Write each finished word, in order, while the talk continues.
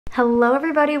Hello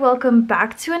everybody, welcome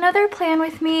back to another plan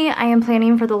with me. I am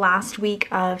planning for the last week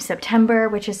of September,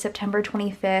 which is September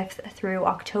 25th through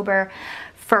October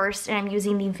 1st, and I'm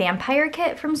using the vampire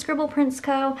kit from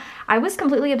ScribblePrintsCo. I was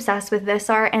completely obsessed with this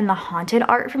art and the haunted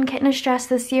art from Kitten Dress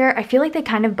this year. I feel like they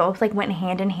kind of both like went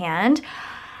hand in hand,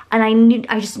 and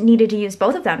I just needed to use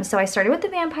both of them. So I started with the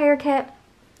vampire kit.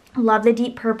 Love the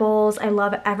deep purples. I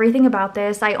love everything about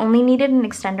this. I only needed an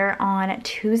extender on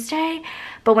Tuesday,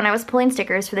 but when I was pulling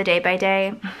stickers for the day by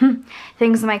day,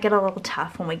 things might get a little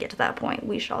tough when we get to that point.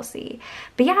 We shall see.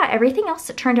 But yeah, everything else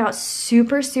turned out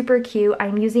super, super cute.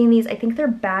 I'm using these, I think they're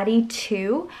Baddie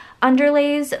 2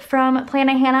 underlays from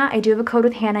Plana Hannah. I do have a code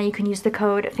with Hannah. You can use the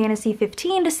code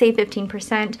Fantasy15 to save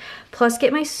 15%, plus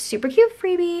get my super cute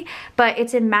freebie, but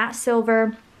it's in matte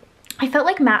silver. I felt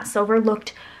like matte silver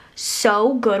looked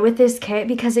so good with this kit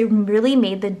because it really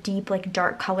made the deep like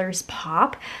dark colors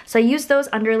pop. So I used those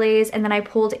underlays, and then I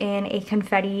pulled in a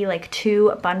confetti like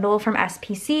 2 bundle from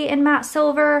SPC in matte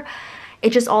silver.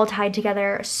 It just all tied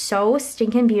together so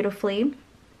stinking beautifully.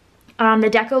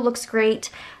 The deco looks great.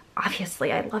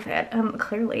 Obviously, I love it,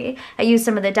 clearly. I used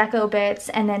some of the deco bits,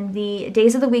 and then the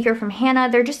Days of the Week are from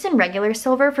Hannah. They're just in regular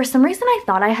silver. For some reason, I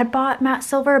thought I had bought matte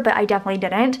silver, but I definitely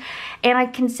didn't. And I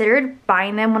considered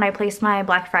buying them when I placed my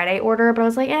Black Friday order, but I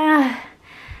was like,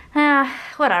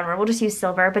 whatever, we'll just use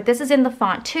silver. But this is in the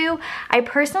font 2. I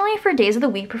personally, for Days of the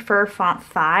Week, prefer font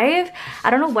 5. I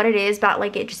don't know what it is about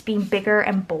like it just being bigger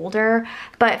and bolder,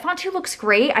 but font 2 looks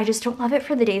great. I just don't love it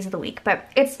for the Days of the Week, but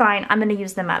it's fine. I'm gonna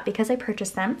use them up because I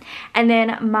purchased them. And then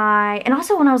and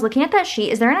also when I was looking at that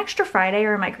sheet, is there an extra Friday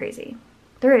or am I crazy?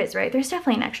 There is, right? There's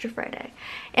definitely an extra Friday.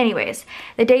 Anyways,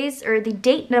 the days or the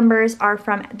date numbers are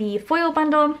from the foil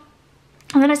bundle.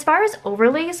 And then as far as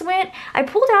overlays went, I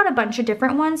pulled out a bunch of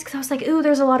different ones because I was like, ooh,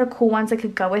 there's a lot of cool ones that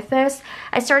could go with this.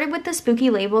 I started with the spooky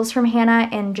labels from Hannah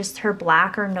and just her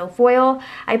black or no foil.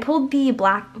 I pulled the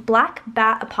black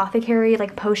bat apothecary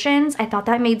like potions. I thought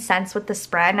that made sense with the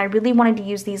spread, and I really wanted to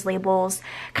use these labels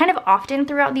kind of often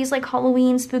throughout these like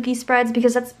Halloween spooky spreads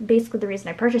because that's basically the reason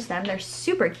I purchased them. They're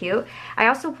super cute. I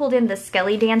also pulled in the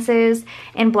Skelly dances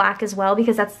in black as well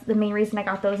because that's the main reason I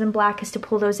got those in black, is to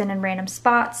pull those in random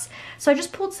spots. So I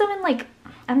just pulled some in like,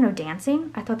 I don't know, dancing.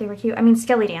 I thought they were cute. I mean,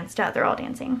 Skelly danced, they're all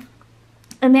dancing.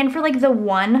 And then for like the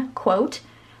one quote,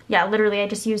 yeah, literally I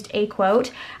just used a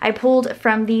quote. I pulled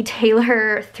from the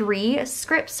Taylor 3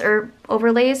 scripts or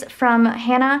overlays from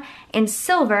Hannah in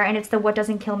silver, and it's the "What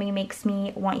doesn't kill me makes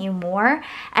me want you more."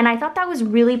 And I thought that was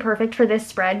really perfect for this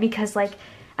spread because like,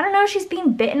 I don't know, she's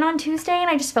being bitten on Tuesday, and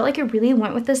I just felt like it really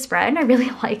went with the spread, and I really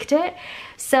liked it.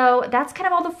 So that's kind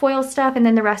of all the foil stuff, and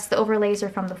then the rest of the overlays are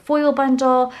from the foil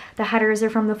bundle. The headers are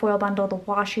from the foil bundle. The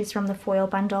washies from the foil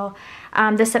bundle.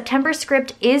 The September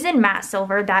script is in matte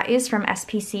silver. That is from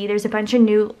SPC. There's a bunch of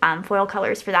new foil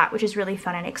colors for that, which is really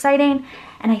fun and exciting.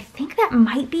 And I think that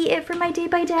might be it for my day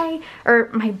by day,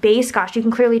 or my base. Gosh, you can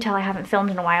clearly tell I haven't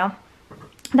filmed in a while.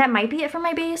 That might be it for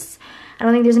my base. I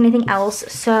don't think there's anything else,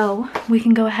 so we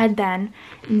can go ahead then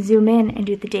and zoom in and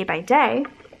do the day by day.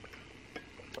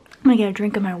 I'm gonna get a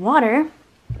drink of my water,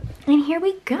 and here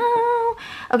we go.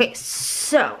 Okay,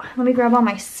 so let me grab all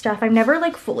my stuff. I'm never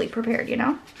like fully prepared, you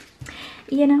know?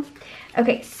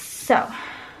 Okay, so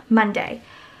Monday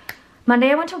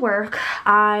I went to work.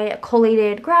 I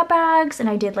collated grab bags, and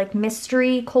I did like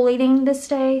mystery collating this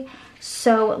day.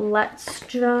 So let's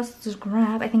just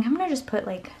grab, I think I'm gonna just put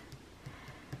like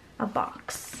a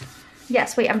box.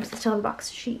 Yes, wait, I'm still have a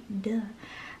box sheet, duh.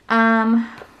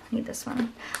 Need this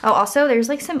one. Oh, also there's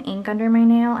like some ink under my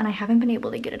nail, and I haven't been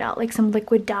able to get it out, like some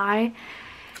liquid dye.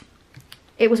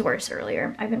 It was worse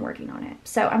earlier. I've been working on it.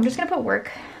 So I'm just gonna put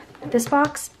this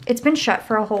box, it's been shut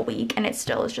for a whole week, and it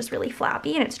still is just really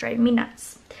flappy, and it's driving me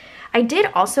nuts. I did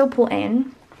also pull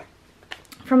in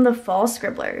from the fall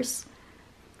scribblers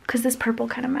because this purple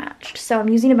kind of matched. So I'm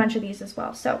using a bunch of these as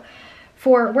well. So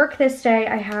for work this day,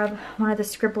 I have one of the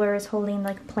scribblers holding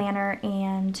like planner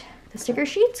and the sticker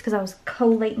sheets because I was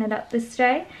collating it up this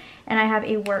day. And I have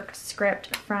a work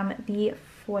script from the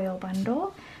foil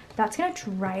bundle. That's gonna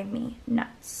drive me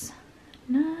nuts.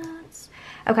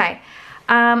 Okay,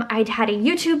 I'd had a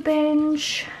YouTube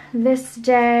binge this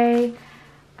day.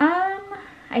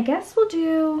 I guess we'll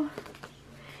do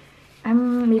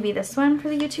maybe this one for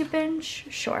the YouTube binge,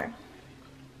 sure.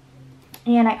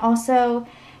 And I also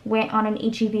went on an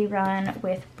HEB run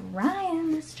with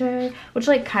Brian this day, which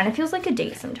like kind of feels like a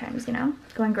date sometimes, you know,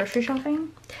 going grocery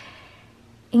shopping.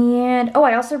 And oh,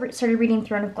 I also started reading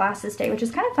Throne of Glass this day, which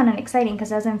is kind of fun and exciting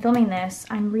because as I'm filming this,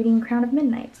 I'm reading Crown of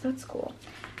Midnight, so that's cool.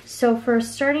 So for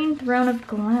starting Throne of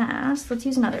Glass, let's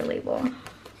use another label.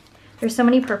 There's so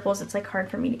many purples, it's like hard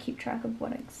for me to keep track of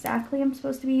what exactly I'm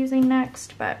supposed to be using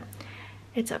next, but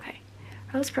it's okay.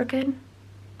 Are those crooked?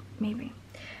 Maybe.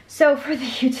 So for the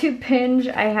YouTube binge,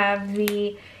 I have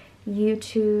the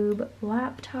YouTube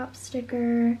laptop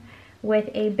sticker with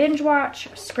a binge watch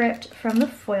script from the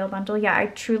foil bundle. Yeah, I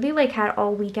truly like had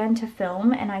all weekend to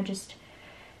film and I just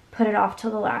put it off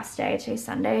till the last day. Today's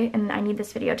Sunday and I need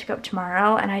this video to go up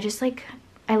tomorrow, and I just like,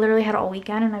 I literally had all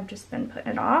weekend and I've just been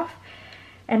putting it off.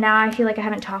 And now I feel like I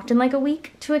haven't talked in like a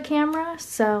week to a camera,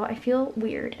 so I feel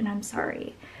weird and I'm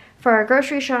sorry. For our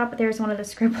grocery shop, there's one of the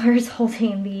scribblers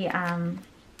holding the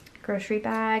grocery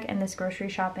bag, and this grocery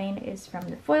shopping is from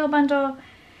the foil bundle.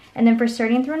 And then for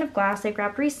starting Throne of Glass, I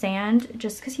grabbed Resand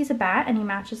just because he's a bat and he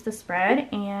matches the spread,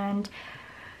 and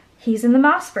he's in the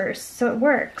Mossverse, so it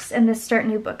works. And this Start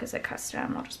New Book is a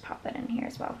custom. I'll just pop that in here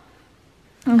as well.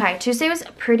 Okay, Tuesday was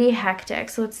pretty hectic,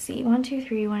 so let's see. 1, 2,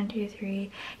 3, 1, 2,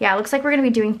 3. Yeah, it looks like we're gonna be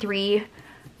doing 3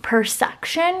 per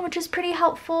section, which is pretty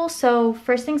helpful. So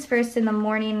first things first, in the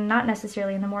morning, not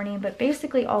necessarily in the morning, but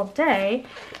basically all day,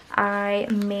 I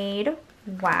made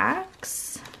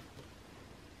wax.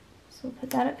 So we'll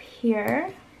put that up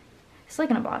here. It's like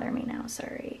gonna bother me now,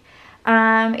 sorry.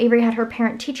 Avery had her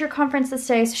parent-teacher conference this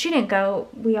day, so she didn't go.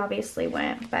 We obviously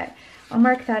went, but I'll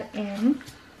mark that in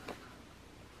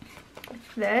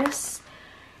with this.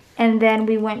 And then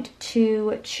we went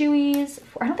to Chewy's.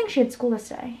 I don't think she had school this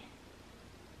day.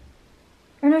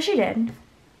 Or no, she did.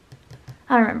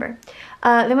 I don't remember.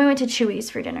 Then we went to Chewy's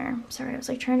for dinner. Sorry, I was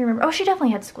like trying to remember. Oh, she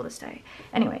definitely had school this day.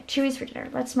 Anyway, Chewy's for dinner.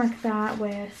 Let's mark that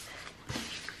with...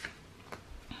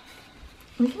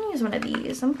 We can use one of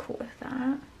these. I'm cool with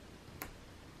that.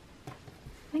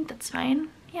 I think that's fine.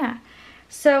 Yeah.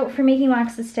 So for making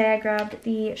wax this day, I grabbed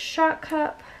the shot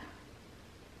cup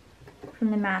from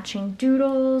the matching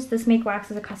doodles. This Make Wax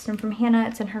is a custom from Hannah.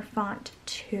 It's in her font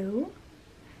 2.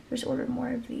 Just ordered more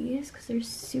of these because they're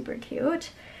super cute.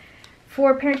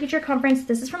 For parent-teacher conference,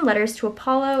 this is from Letters to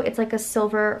Apollo. It's like a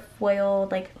silver foil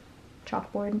like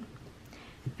chalkboard.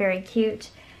 Very cute.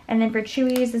 And then for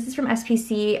Chewy's, this is from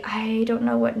SPC. I don't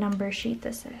know what number sheet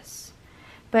this is,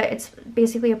 but it's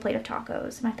basically a plate of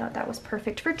tacos, and I thought that was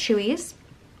perfect for Chewy's.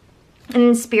 And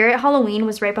then Spirit Halloween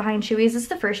was right behind Chewy's. This is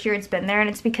the first year it's been there, and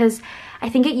it's because I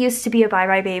think it used to be a Bye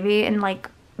Bye Baby, and like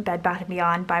Bed Bath &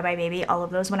 Beyond, Bye Bye Baby, all of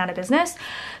those went out of business.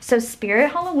 So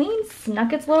Spirit Halloween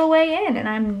snuck its little way in, and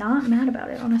I'm not mad about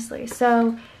it, honestly.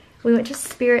 So we went to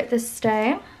Spirit this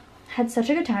day. Had such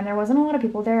a good time. There wasn't a lot of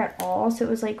people there at all, so it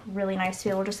was like really nice to be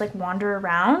able to just like wander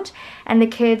around. And the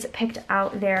kids picked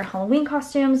out their Halloween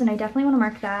costumes, and I definitely want to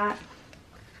mark that.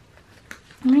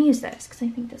 I'm gonna use this because I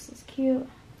think this is cute.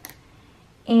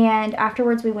 And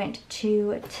afterwards we went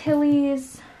to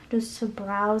Tilly's just to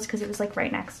browse because it was like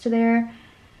right next to there.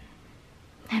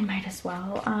 And might as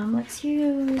well. Let's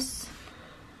use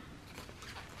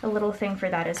a little thing for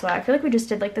that as well. I feel like we just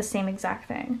did like the same exact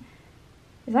thing.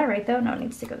 Is that right though? No, it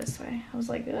needs to go this way. I was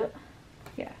like,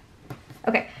 yeah.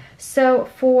 Okay, so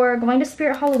for going to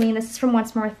Spirit Halloween, this is from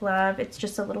Once More With Love. It's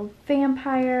just a little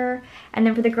vampire. And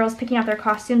then for the girls picking out their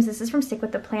costumes, this is from Stick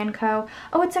With The Plan Co.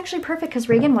 Oh, it's actually perfect because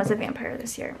Reagan was a vampire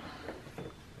this year.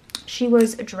 She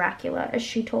was Dracula, as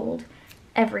she told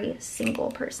every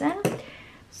single person.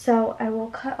 So I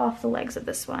will cut off the legs of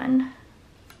this one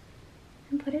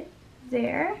and put it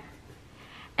there.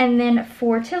 And then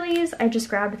for Tilly's, I just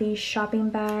grabbed the shopping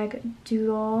bag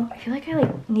doodle. I feel like I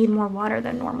like need more water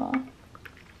than normal.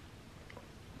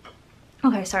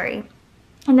 Okay, sorry.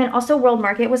 And then also World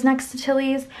Market was next to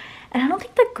Tilly's. And I don't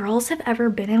think the girls have ever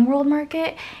been in World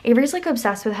Market. Avery's like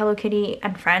obsessed with Hello Kitty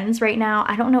and Friends right now.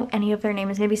 I don't know any of their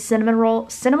names. Maybe Cinnamon Roll.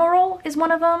 Cinnamon Roll is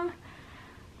one of them.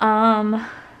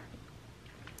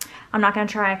 I'm not gonna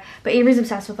try, but Avery's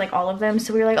obsessed with like all of them,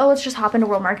 so we were like, oh, let's just hop into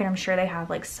World Market. I'm sure they have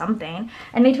like something,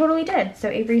 and they totally did. So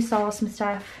Avery saw some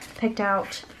stuff, picked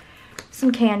out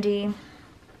some candy,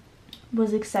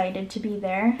 was excited to be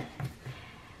there.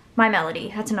 My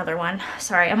Melody, that's another one.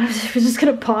 Sorry, it was just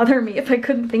gonna bother me if I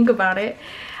couldn't think about it.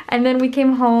 And then we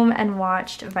came home and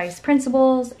watched Vice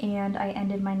Principals, and I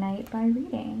ended my night by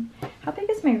reading. How big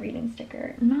is my reading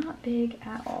sticker? Not big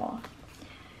at all.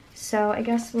 So I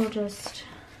guess we'll just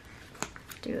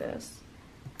do this,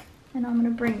 and I'm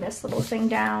gonna bring this little thing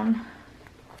down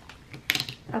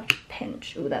a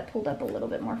pinch. Ooh, that pulled up a little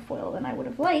bit more foil than I would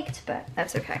have liked, but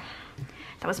that's okay.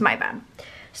 That was my bad.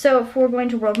 So for going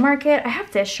to World Market, I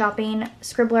have this shopping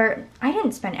scribbler. I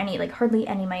didn't spend any, like hardly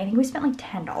any money. I think we spent like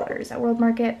 $10 at World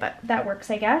Market, but that works,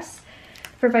 I guess.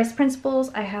 For Vice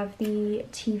Principals, I have the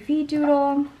TV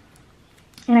doodle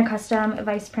and a custom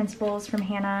Vice Principals from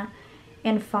Hannah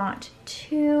in font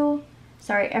 2.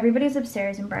 Sorry, everybody's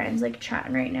upstairs and Brian's like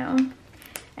chatting right now.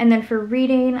 And then for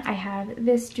reading, I have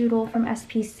this doodle from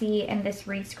SPC, and this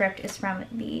read script is from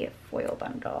the foil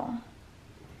bundle.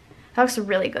 That looks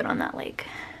really good on that like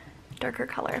darker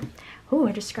color. Oh,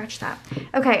 I just scratched that.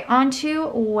 Okay, on to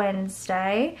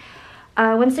Wednesday.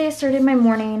 Wednesday I started my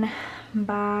morning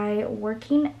by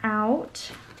working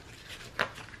out.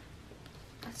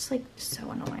 That's like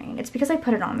so annoying. It's because I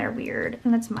put it on there weird,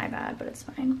 and that's my bad, but it's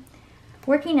fine.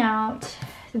 Working out,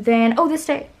 then, oh, this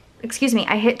day, excuse me,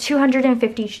 I hit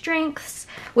 250 strengths,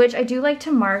 which I do like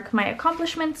to mark my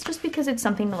accomplishments just because it's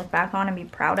something to look back on and be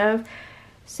proud of.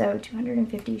 So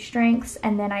 250 strengths,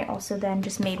 and then I also then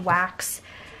just made wax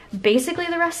basically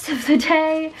the rest of the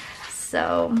day.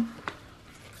 So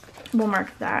we'll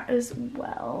mark that as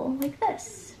well, like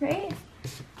this, right?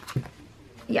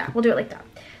 Yeah, we'll do it like that.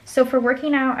 So for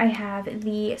working out, I have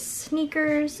the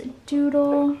sneakers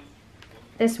doodle.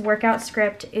 This workout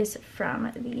script is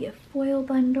from the foil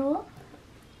bundle.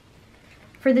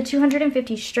 For the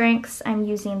 250 strengths, I'm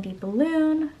using the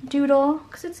balloon doodle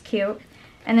because it's cute.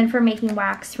 And then for making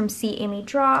wax from See Amy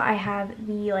Draw, I have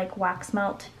the like wax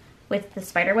melt with the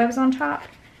spider webs on top,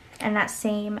 and that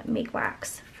same make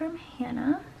wax from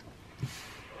Hannah.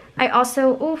 I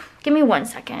also, oh, give me 1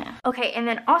 second. Okay, and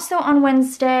then also on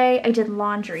Wednesday, I did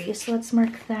laundry. So let's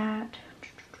mark that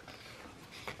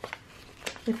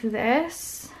with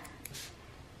this.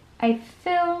 I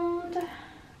filmed,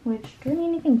 which, do I need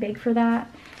anything big for that?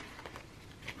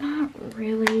 Not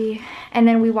really. And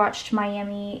then we watched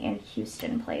Miami and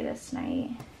Houston play this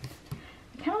night.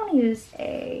 I kind of want to use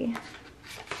a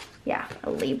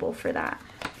label for that.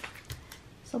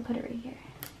 So I'll put it right here.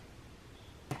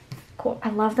 Cool. I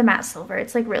love the matte silver.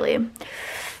 It's like really,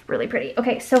 really pretty.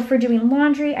 Okay, so for doing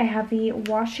laundry, I have the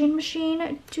washing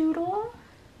machine doodle.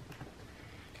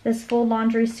 This full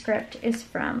laundry script is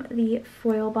from the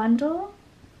foil bundle.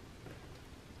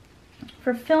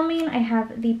 For filming, I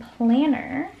have the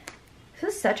planner.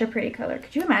 This is such a pretty color.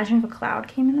 Could you imagine if a cloud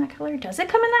came in that color? Does it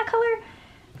come in that color?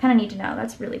 Kind of need to know.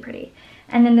 That's really pretty.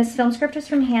 And then this film script is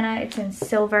from Hannah. It's in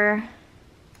silver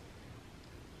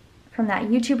from that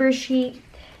YouTuber sheet.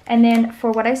 And then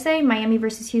for what I say, Miami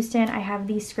versus Houston, I have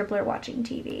the Scribbler watching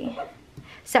TV.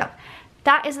 So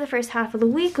that is the first half of the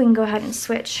week. We can go ahead and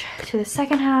switch to the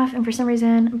second half. And for some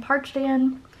reason, I'm parched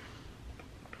again.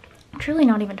 I'm truly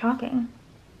not even talking.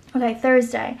 Okay,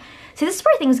 Thursday. See, this is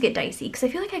where things get dicey because I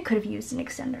feel like I could have used an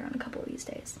extender on a couple of these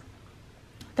days.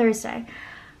 Thursday.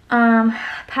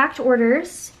 Packed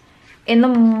orders in the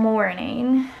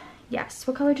morning. Yes,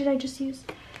 what color did I just use?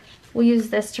 We'll use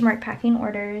this to mark packing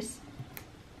orders.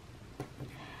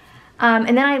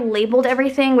 And then I labeled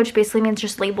everything, which basically means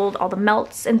just labeled all the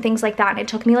melts and things like that. And it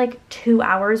took me like 2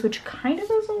 hours, which kind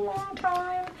of is a long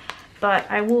time, but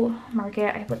I will mark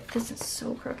it. This is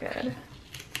so crooked.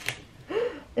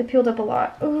 It peeled up a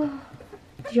lot. Oh,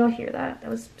 did y'all hear that? That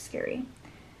was scary.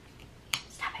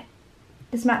 Stop it.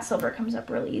 This matte silver comes up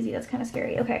really easy. That's kind of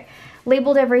scary. Okay,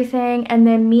 labeled everything. And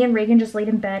then me and Reagan just laid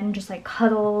in bed and just like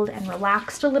cuddled and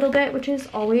relaxed a little bit, which is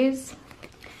always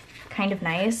kind of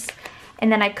nice.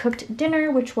 And then I cooked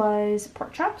dinner, which was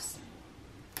pork chops.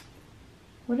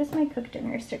 What is my cooked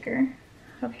dinner sticker?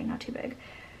 Okay, not too big.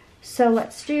 So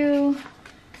let's do,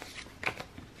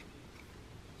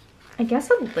 I guess,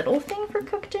 a little thing for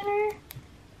cooked dinner.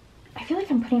 I feel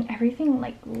like I'm putting everything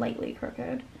like lightly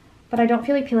crooked, but I don't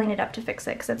feel like peeling it up to fix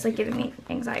it because that's like giving me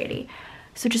anxiety.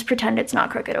 So just pretend it's not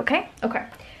crooked, okay? Okay.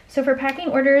 So for packing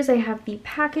orders, I have the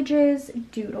packages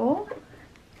doodle.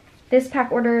 This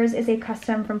pack orders is a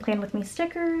custom from Plan With Me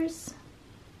stickers.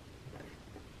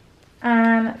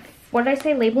 What did I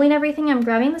say? Labeling everything. I'm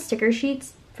grabbing the sticker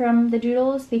sheets from the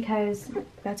doodles because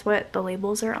that's what the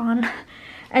labels are on.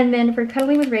 And then for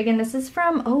Cuddling with Reagan, this is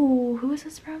from, oh, who is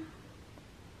this from?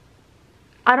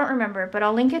 I don't remember, but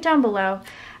I'll link it down below.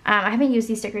 I haven't used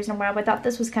these stickers in a while, but I thought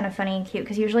this was kind of funny and cute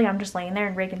because usually I'm just laying there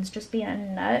and Reagan's just being a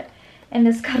nut. And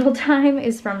this Cuddle Time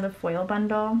is from the foil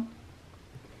bundle.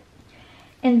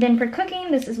 And then for cooking,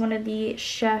 this is one of the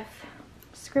Chef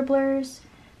Scribblers.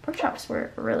 Pork chops were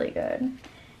really good.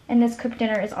 And this cooked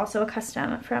dinner is also a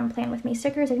custom from Plan With Me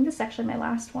stickers. I think this is actually my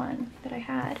last one that I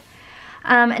had.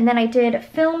 And then I did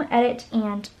film, edit,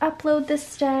 and upload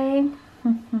this day.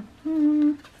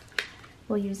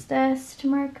 We'll use this to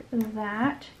mark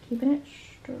that. Keeping it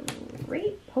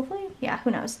straight, hopefully. Yeah, who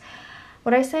knows.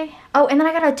 What'd I say? Oh, and then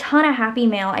I got a ton of Happy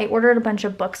Mail. I ordered a bunch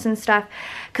of books and stuff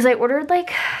because I ordered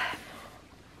like,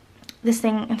 this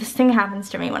thing happens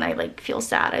to me when I like feel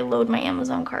sad. I load my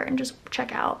Amazon cart and just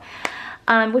check out,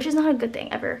 which is not a good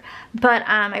thing ever. But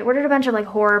I ordered a bunch of like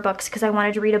horror books because I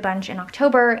wanted to read a bunch in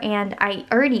October, and I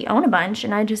already own a bunch,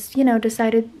 and I just, you know,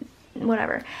 decided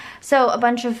whatever. So a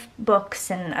bunch of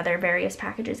books and other various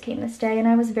packages came this day, and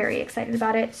I was very excited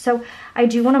about it. So I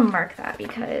do want to mark that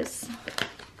because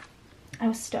I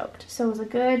was stoked. So it was a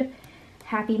good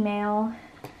happy mail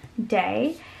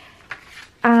day.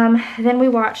 Then we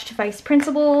watched Vice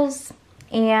Principals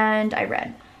and I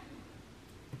read.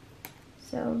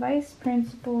 So Vice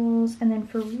Principals, and then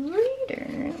for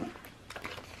reading,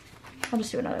 I'll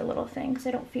just do another little thing because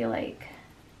I don't feel like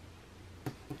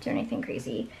doing anything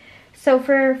crazy. So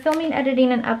for filming,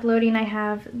 editing, and uploading, I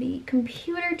have the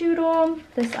computer doodle.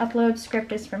 This upload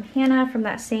script is from Hannah from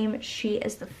that same sheet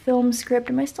as the film script.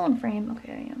 Am I still in frame?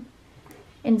 Okay, I am.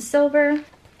 In silver.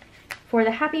 For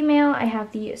the Happy Mail, I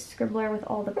have the scribbler with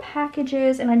all the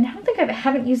packages, and I don't think I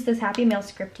haven't used this Happy Mail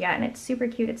script yet, and it's super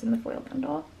cute. It's in the foil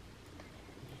bundle.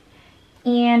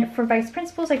 And for Vice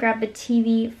Principals, I grabbed the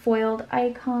TV foiled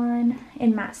icon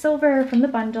in matte silver from the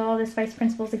bundle. This Vice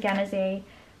Principals, again, is a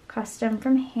custom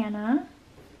from Hannah.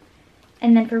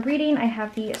 And then for reading, I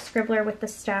have the scribbler with the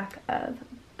stack of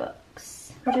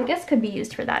books, which I guess could be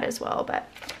used for that as well, but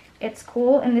it's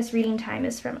cool. And this reading time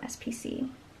is from SPC.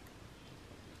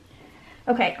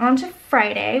 Okay, on to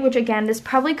Friday, which again, this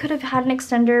probably could have had an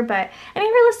extender, but I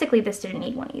mean, realistically, this didn't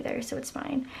need one either, so it's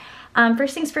fine.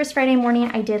 First things first, Friday morning,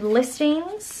 I did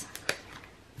listings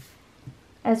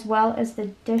as well as the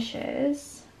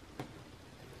dishes.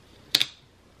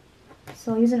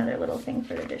 So I'll use another little thing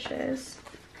for the dishes.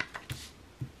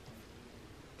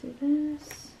 Do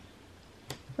this.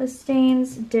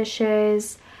 Listings,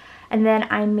 dishes, and then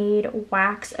I made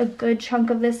wax a good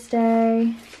chunk of this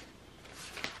day.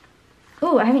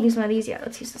 Oh, I haven't used one of these yet.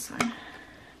 Let's use this one.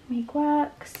 Make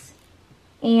wax.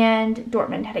 And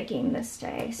Dortmund had a game this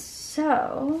day,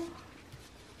 so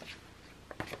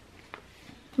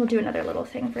we'll do another little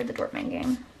thing for the Dortmund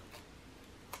game.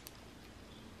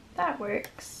 That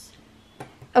works.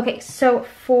 Okay, so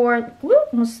for, whoop,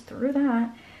 almost threw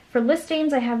that. For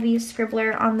listings, I have the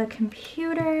scribbler on the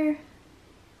computer,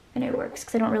 and it works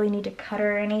because I don't really need to cut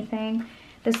or anything.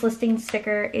 This listing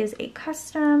sticker is a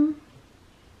custom.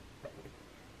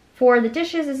 For the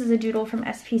dishes, this is a doodle from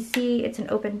SPC. It's an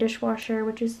open dishwasher,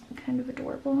 which is kind of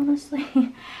adorable,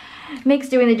 honestly. Makes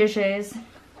doing the dishes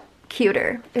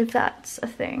cuter, if that's a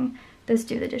thing. This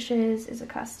do the dishes is a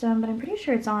custom, but I'm pretty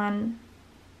sure it's on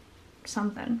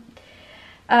something.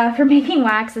 For making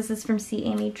wax, this is from See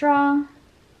Amy Draw.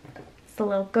 It's the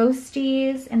little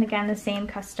ghosties, and again, the same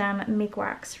custom make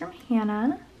wax from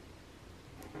Hannah.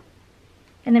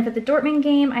 And then for the Dortmund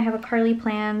game, I have a Carly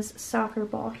Plans soccer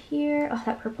ball here. Oh,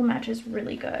 that purple matches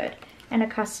really good. And a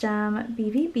custom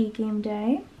BVB game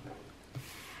day.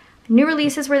 New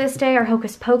releases were this day. Our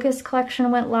Hocus Pocus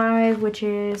collection went live, which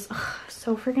is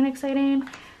so freaking exciting.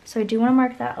 So I do want to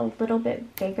mark that a little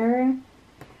bit bigger.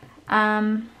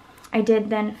 I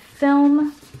did then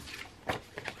film.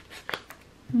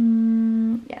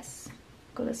 Yes,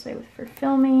 go this way for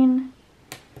filming.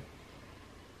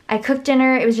 I cooked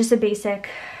dinner. It was just a basic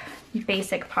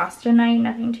pasta night,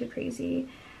 nothing too crazy.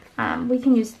 We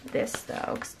can use this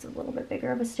though, because it's a little bit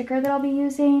bigger of a sticker that I'll be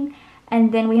using.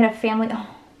 And then we had a family,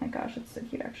 oh my gosh, it's so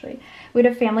cute actually. We had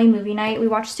a family movie night. We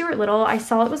watched Stuart Little. I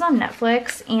saw it was on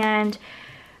Netflix, and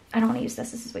I don't want to use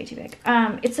this is way too big.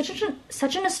 It's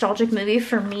such a nostalgic movie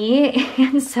for me,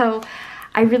 and so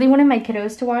I really wanted my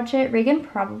kiddos to watch it. Reagan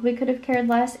probably could have cared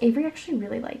less. Avery actually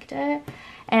really liked it.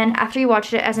 And after you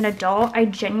watched it as an adult, I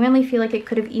genuinely feel like it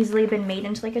could have easily been made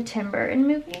into like a Tim Burton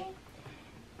movie.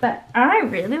 But I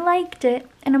really liked it,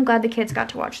 and I'm glad the kids got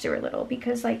to watch Stuart Little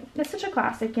because like it's such a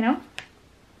classic, you know?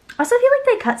 Also, I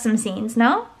feel like they cut some scenes,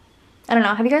 no? I don't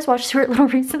know, have you guys watched Stuart Little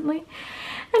recently?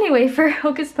 Anyway, for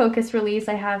Hocus Pocus release,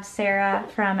 I have Sarah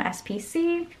from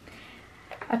SPC,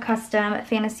 a custom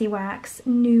Fantasy Wax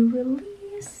new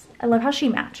release. I love how she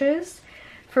matches.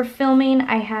 For filming,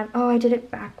 I have, oh, I did it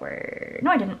backward.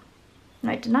 No, I didn't.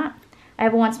 No, I did not. I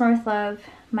have a Once More With Love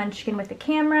Munchkin with the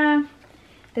camera.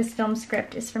 This film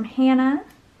script is from Hannah.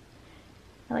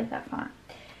 I like that font.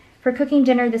 For cooking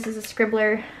dinner, this is a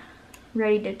scribbler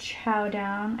ready to chow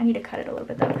down. I need to cut it a little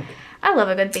bit though. I love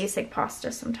a good basic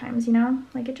pasta sometimes, you know?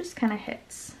 Like it just kind of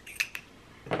hits.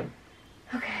 Okay.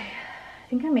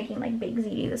 I think I'm making like baked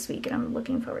ziti this week, and I'm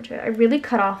looking forward to it. I really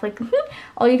cut off like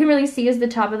all you can really see is the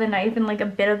top of the knife and like a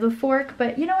bit of the fork,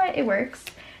 but you know what, it works.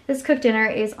 This cooked dinner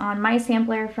is on my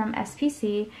sampler from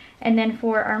SPC, and then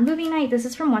for our movie night, this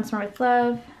is from Once More With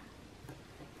Love.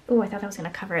 Oh, I thought that was gonna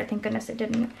cover it, thank goodness it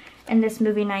didn't. And this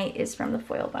movie night is from the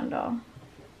foil bundle.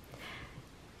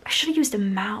 I should have used a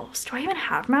mouse. Do I even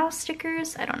have mouse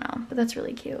stickers? I don't know, but that's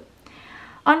really cute.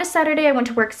 On to Saturday, I went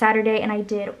to work Saturday and I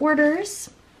did orders.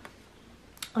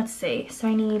 Let's see, so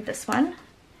I need this one.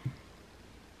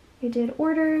 I did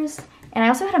orders, and I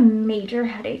also had a major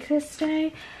headache this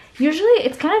day. Usually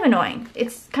it's kind of annoying.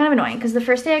 It's kind of annoying because the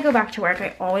first day I go back to work,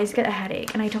 I always get a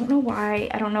headache, and I don't know why.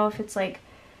 I don't know if it's like,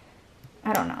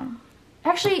 I don't know.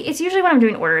 Actually, it's usually when I'm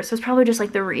doing orders, so it's probably just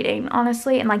like the reading,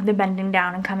 honestly, and like the bending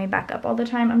down and coming back up all the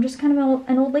time. I'm just kind of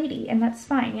an old lady, and that's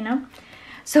fine, you know?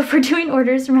 So for doing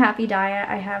orders from Happy Diet,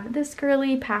 I have this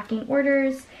girly packing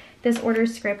orders. This order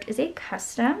script is a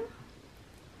custom.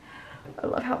 I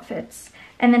love how it fits.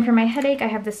 And then for my headache, I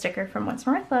have the sticker from Once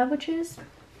More With Love, which is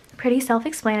pretty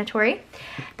self-explanatory.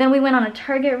 Then we went on a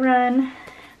Target run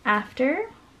after.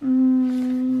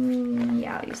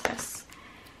 Yeah, I'll use this.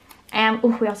 And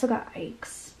oh, we also got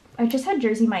Ike's. I just had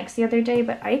Jersey Mike's the other day,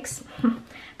 but Ike's,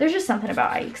 there's just something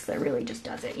about Ike's that really just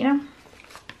does it, you know?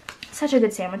 Such a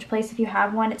good sandwich place. If you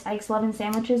have one, it's Ike's Love and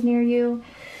Sandwiches near you,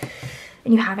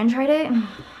 and you haven't tried it,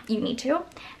 you need to.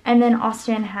 And then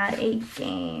Austin had a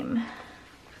game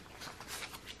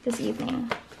this evening.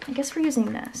 I guess we're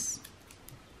using this.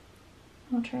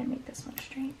 I'll try and make this one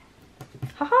straight.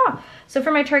 Haha! So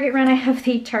for my Target run, I have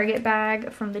the Target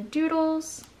bag from the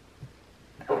Doodles.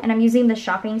 And I'm using the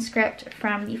shopping script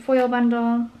from the foil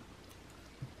bundle.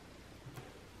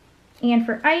 And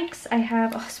for Ike's, I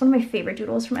have, oh, it's one of my favorite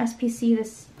doodles from SPC,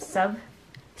 this sub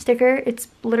sticker. It's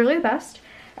literally the best.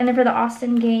 And then for the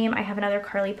Austin game, I have another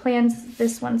Carly Plans.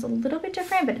 This one's a little bit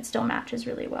different, but it still matches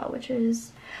really well, which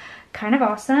is kind of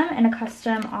awesome. And a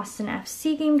custom Austin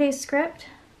FC game day script.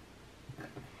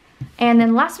 And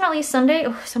then last but not least, Sunday.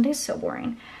 Oh, Sunday's so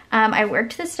boring. I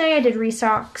worked this day. I did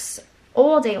restocks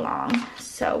all day long.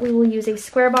 So we will use a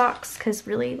square box because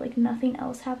really like nothing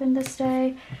else happened this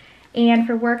day. And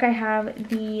for work, I have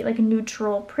the like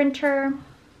neutral printer.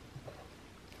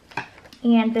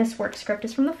 And this work script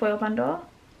is from the foil bundle.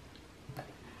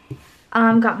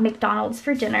 Got McDonald's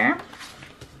for dinner.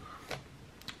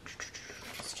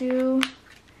 Let's do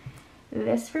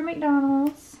this for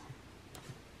McDonald's.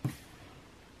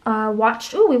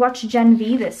 We watched Gen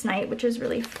V this night, which is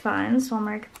really fun. So I'll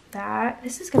mark that.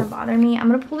 This is gonna bother me.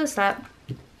 I'm gonna pull this up.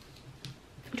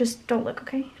 Just don't look,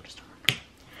 okay? Just don't look.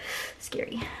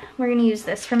 Scary. We're gonna use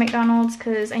this for McDonald's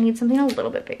because I need something a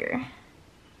little bit bigger.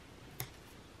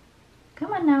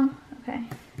 Come on now. Okay.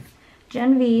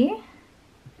 Gen V.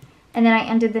 And then I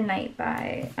ended the night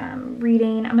by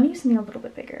reading. I'm gonna use something a little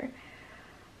bit bigger.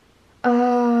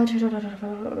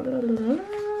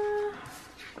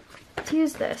 Let's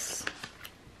use this.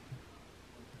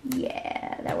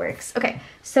 Yeah, that works. Okay,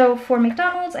 so for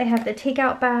McDonald's, I have the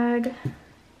takeout bag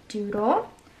doodle.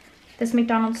 This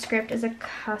McDonald's script is a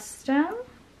custom.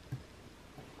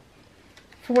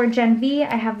 For Gen V,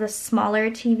 I have the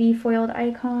smaller TV foiled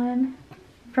icon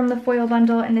from the foil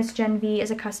bundle, and this Gen V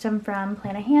is a custom from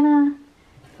Plannahannah,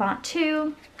 font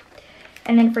 2.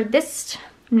 And then for this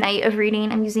night of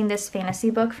reading, I'm using this fantasy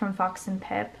book from Fox and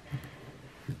Pip.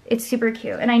 It's super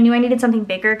cute, and I knew I needed something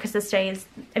bigger because this day is,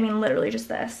 I mean, literally just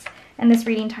this. And this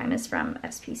reading time is from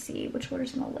SPC, which we're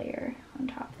just gonna layer on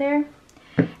top there.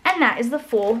 And that is the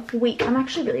full week. I'm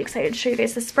actually really excited to show you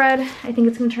guys the spread. I think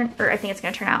it's gonna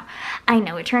turn out. I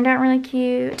know it turned out really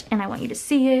cute, and I want you to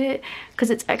see it because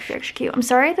it's extra, extra cute. I'm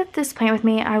sorry that this plan with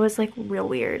me, I was like real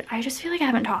weird. I just feel like I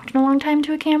haven't talked in a long time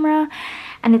to a camera,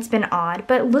 and it's been odd,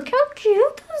 but look how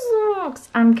cute this looks.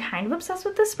 I'm kind of obsessed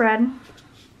with this spread.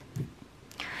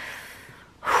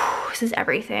 This is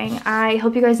everything. I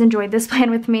hope you guys enjoyed this plan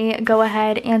with me. Go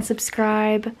ahead and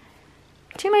subscribe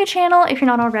to my channel if you're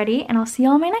not already, and I'll see you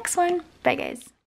all in my next one. Bye guys.